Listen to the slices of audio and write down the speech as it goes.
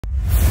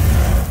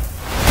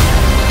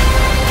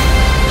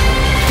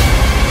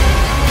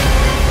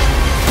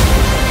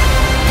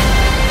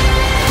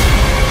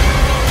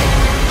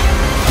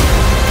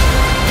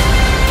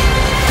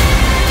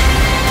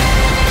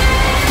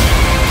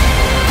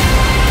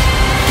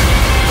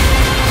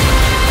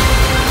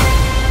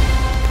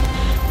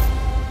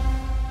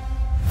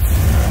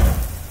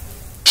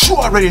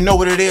already know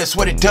what it is,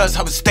 what it does,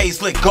 how it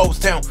stays lit, goes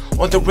down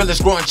on the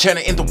realest growing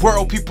channel in the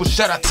world. People,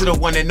 shout out to the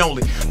one and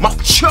only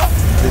Mafia.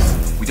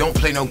 Listen, we don't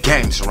play no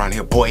games around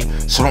here, boy,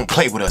 so don't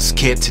play with us,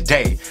 kid.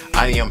 Today,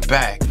 I am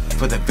back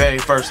for the very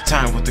first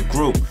time with the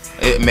group.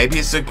 Maybe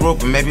it's a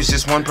group, maybe it's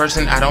just one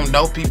person, I don't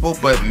know, people,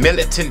 but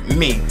Militant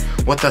Me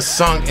with a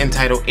song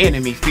entitled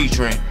Enemy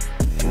featuring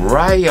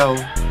Ryo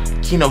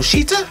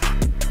Kinoshita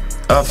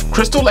of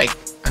Crystal Lake.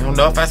 I don't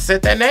know if I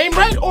said that name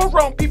right or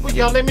wrong, people.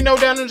 Y'all let me know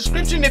down in the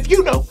description if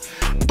you know.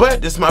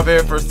 But this is my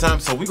very first time,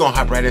 so we're gonna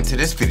hop right into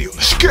this video.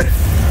 Let's get it.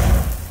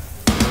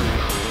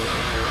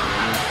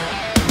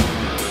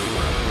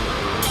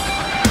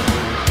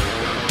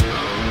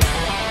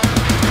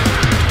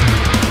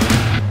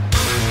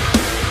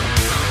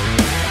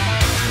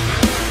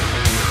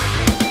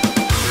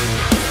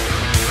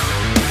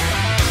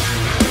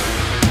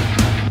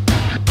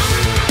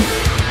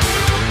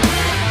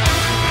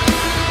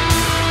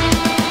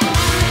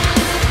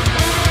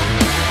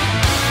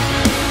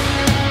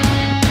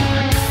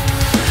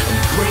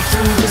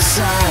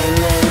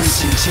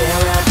 Silence and tear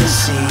out the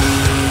seas.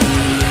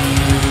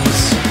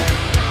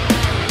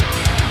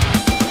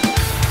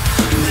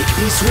 Make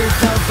peace with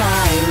the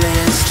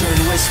violence, turn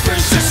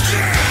whispers to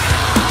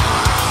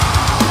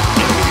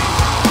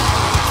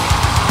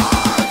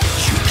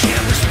you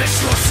can't respect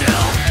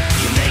yourself,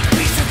 you make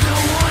peace with no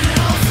one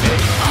else.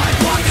 I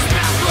walk this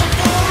path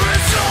before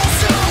it's all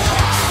so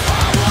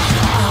I've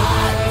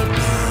been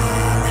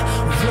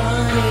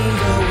running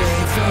away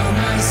from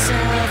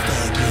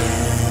myself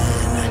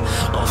again.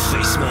 I'll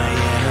face my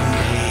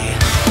enemy.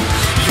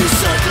 You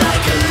suck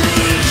like a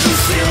leech, you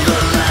steal the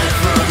life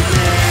from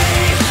me,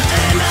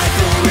 and I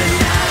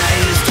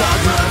recognize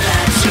dogma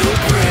that you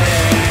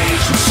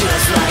preach.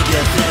 Just like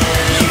a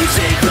thing, you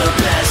take the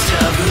best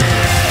of me.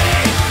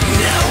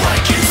 Now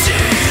I can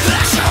see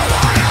that's how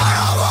I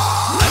am.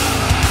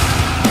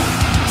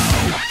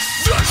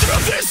 The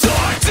truth is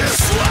hard to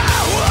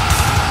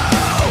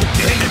swallow.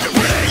 And if it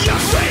really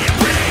is,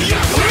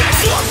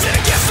 it's lost and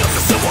it gets up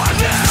to someone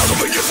else.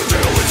 Something gets to do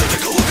is to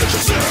take a look at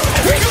yourself.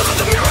 Every look at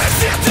the mirror and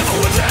see a devil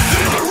within.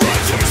 Then I run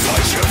to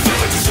inside you,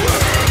 feeling to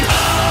swim.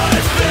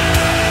 I've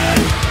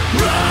been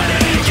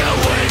running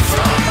away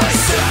from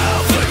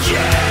myself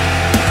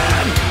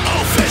again.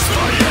 I'll face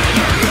my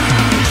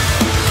enemy.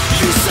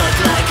 You suck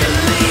like a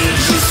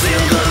leech, you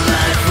steal the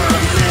life from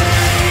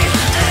me,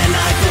 and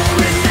I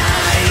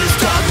recognize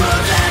dogma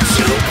that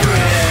you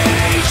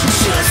preach.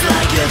 Just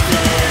like a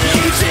thing,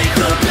 you take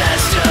the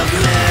best of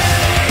me.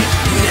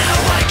 Now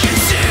I can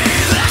see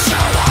that's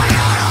how I am.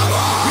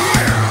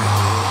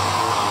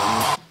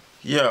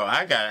 Yo,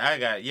 I got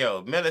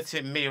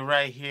Militant Me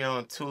right here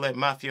on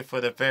TooLITMafia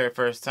for the very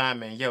first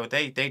time, and yo,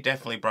 they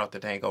definitely brought the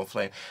dang on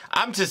flame.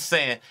 I'm just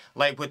saying,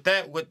 like with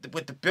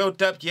the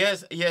build up,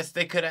 yes,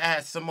 they could have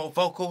added some more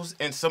vocals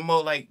and some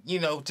more, like, you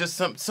know, just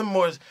some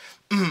more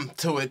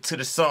to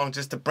the song,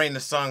 just to bring the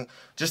song,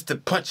 just to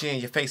punch you in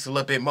your face a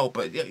little bit more.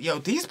 But yo,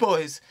 these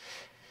boys,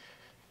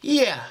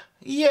 yeah,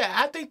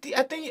 I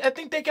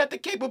think they got the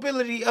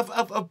capability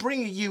of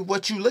bringing you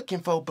what you looking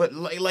for. But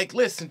like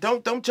listen,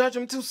 don't judge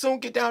them too soon.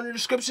 Get down in the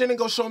description and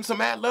go show them some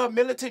mad love.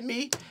 Militant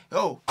Me,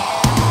 oh.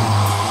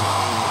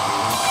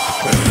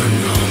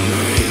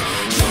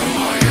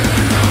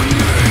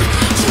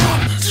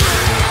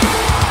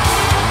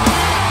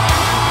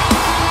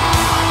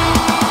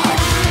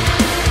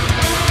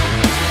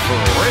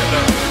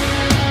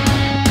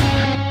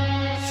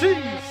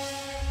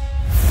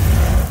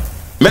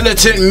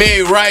 Militant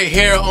Me right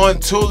here on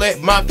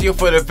TooLITMafia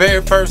for the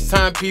very first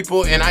time,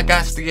 people, and I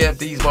got to give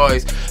these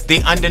boys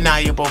the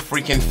undeniable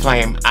freaking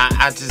flame.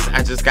 I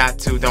just got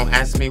to. Don't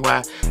ask me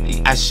why.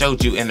 I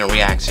showed you in the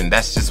reaction.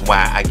 That's just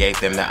why I gave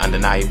them the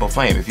undeniable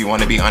flame. If you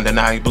want to be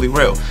undeniably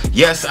real,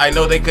 yes, I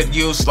know they could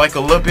use like a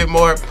little bit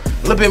more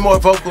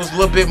vocals, a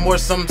little bit more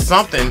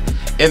something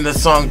in the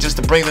song, just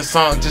to bring the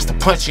song, just to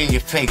punch you in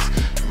your face,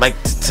 like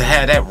to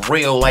have that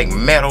real like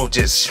metal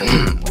just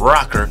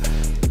rocker.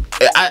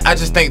 I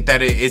just think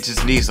that it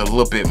just needs a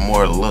little bit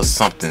more, a little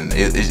something.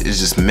 It's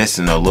just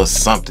missing a little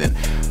something.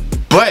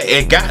 But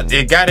it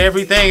got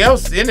everything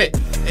else in it.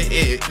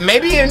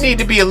 Maybe it need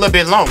to be a little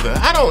bit longer.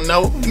 I don't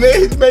know.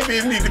 Maybe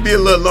it need to be a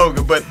little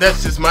longer. But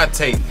that's just my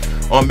take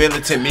on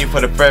Militant Me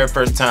for the very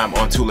first time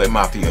on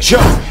TooLITMafia. Yo,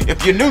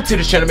 if you're new to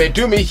the channel, man,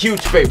 do me a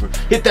huge favor.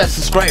 Hit that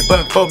subscribe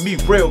button for me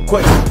real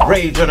quick.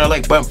 Rage on the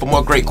like button for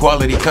more great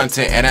quality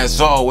content. And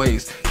as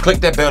always, click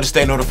that bell to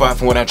stay notified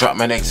from when I drop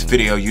my next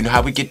video. You know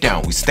how we get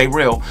down. We stay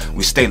real,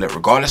 we stay lit,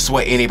 regardless of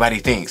what anybody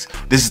thinks.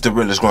 This is the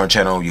realest growing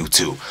channel on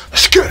YouTube.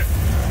 Let's get it.